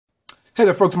Hey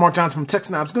there folks, Mark Johnson from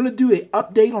TechSnap. I'm going to do an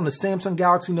update on the Samsung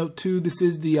Galaxy Note 2. This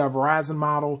is the Verizon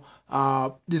model.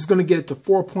 This is going to get it to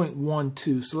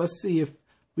 4.12. So let's see if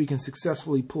we can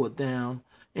successfully pull it down.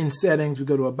 In settings, we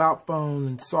go to About Phone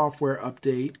and Software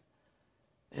Update.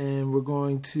 And we're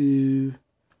going to,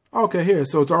 okay, here.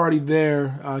 So it's already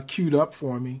there, queued up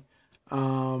for me.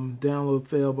 Download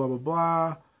failed, blah, blah,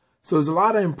 blah. So there's a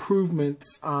lot of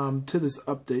improvements to this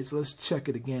update. So let's check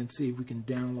it again, see if we can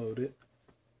download it.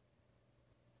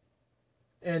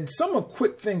 And some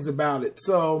quick things about it.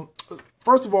 So,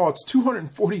 first of all, it's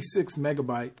 246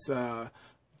 megabytes.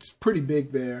 It's pretty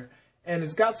big there, and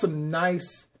it's got some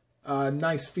nice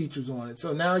features on it.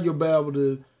 So now you'll be able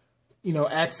to,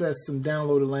 access some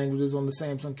downloaded languages on the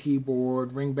Samsung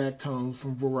keyboard, ring back tones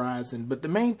from Verizon. But the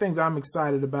main things I'm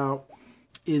excited about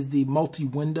is the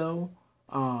multi-window,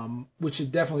 which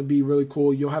should definitely be really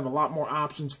cool. You'll have a lot more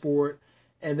options for it,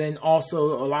 and then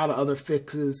also a lot of other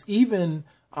fixes, even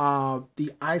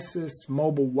the ISIS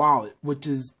mobile wallet, which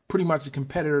is pretty much a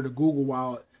competitor to Google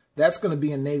Wallet. That's going to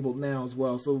be enabled now as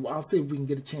well. So I'll see if we can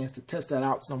get a chance to test that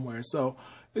out somewhere. So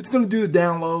it's going to do the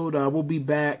download. We'll be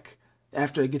back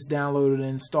after it gets downloaded and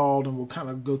installed, and we'll kind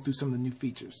of go through some of the new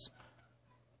features.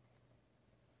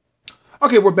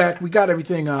 Okay, we're back. We got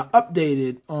everything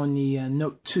updated on the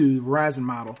Note 2 Verizon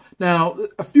model. Now,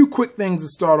 a few quick things to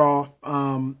start off.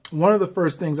 One of the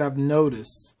first things I've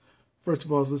noticed, first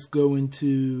of all, let's go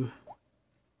into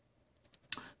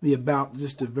the About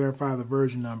just to verify the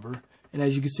version number. And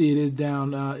as you can see, it is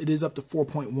down, it is up to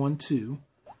 4.12,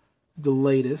 the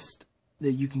latest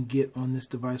that you can get on this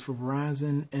device for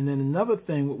Verizon. And then another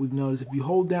thing, what we've noticed, if you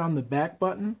hold down the back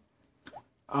button,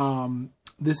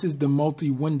 this is the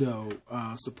multi-window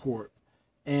support.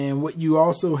 And what you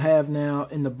also have now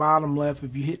in the bottom left,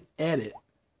 if you hit Edit,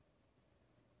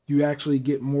 you actually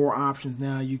get more options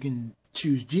now. You can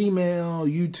choose Gmail,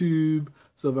 YouTube.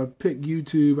 So if I pick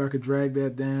YouTube, I could drag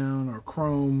that down, or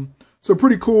Chrome. So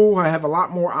pretty cool. I have a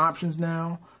lot more options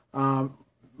now.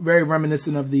 Very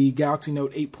reminiscent of the Galaxy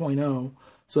Note 8.0.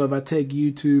 So if I take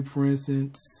YouTube, for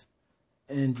instance,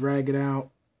 and drag it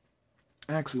out,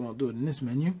 I actually won't do it in this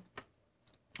menu.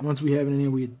 Once we have it in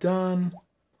here, we're done.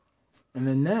 And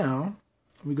then now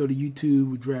we go to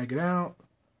YouTube, we drag it out.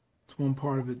 It's one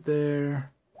part of it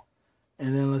there.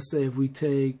 And then let's say if we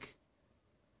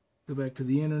go back to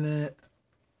the internet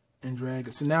and drag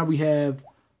it. So now we have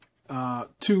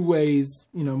two ways,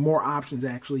 more options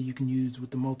actually you can use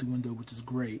with the multi-window, which is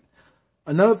great.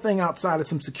 Another thing outside of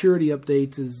some security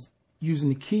updates is using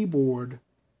the keyboard.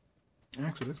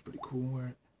 Actually, that's pretty cool.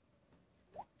 Where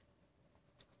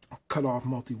I'll cut off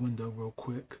multi-window real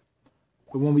quick.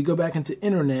 But when we go back into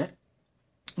internet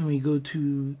and we go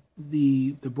to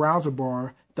the browser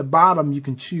bar, at the bottom you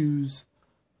can choose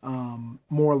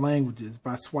more languages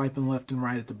by swiping left and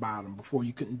right at the bottom. Before,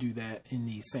 you couldn't do that in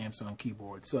the Samsung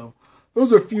keyboard. So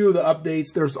those are a few of the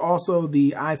updates. There's also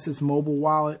the ISIS mobile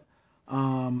wallet.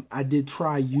 I did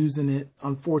try using it.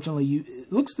 Unfortunately,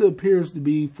 it appears to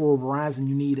be for Verizon,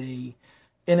 you need a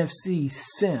NFC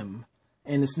SIM,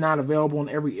 and it's not available in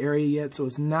every area yet. So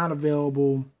it's not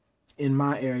available in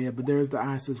my area, but there's the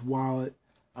ISIS wallet.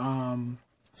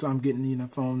 So I'm getting,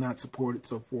 phone not supported,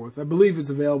 so forth. I believe it's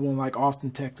available in like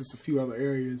Austin, Texas, a few other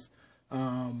areas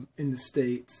in the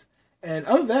States. And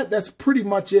other than that, that's pretty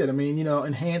much it. I mean,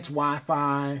 enhanced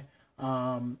Wi-Fi, a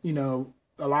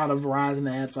lot of Verizon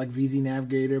apps like VZ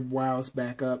Navigator, wireless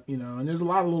backup, and there's a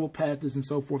lot of little patches and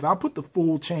so forth. I'll put the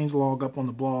full changelog up on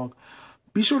the blog.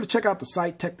 Be sure to check out the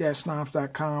site,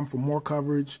 tech-snobs.com, for more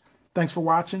coverage. Thanks for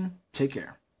watching. Take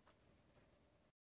care.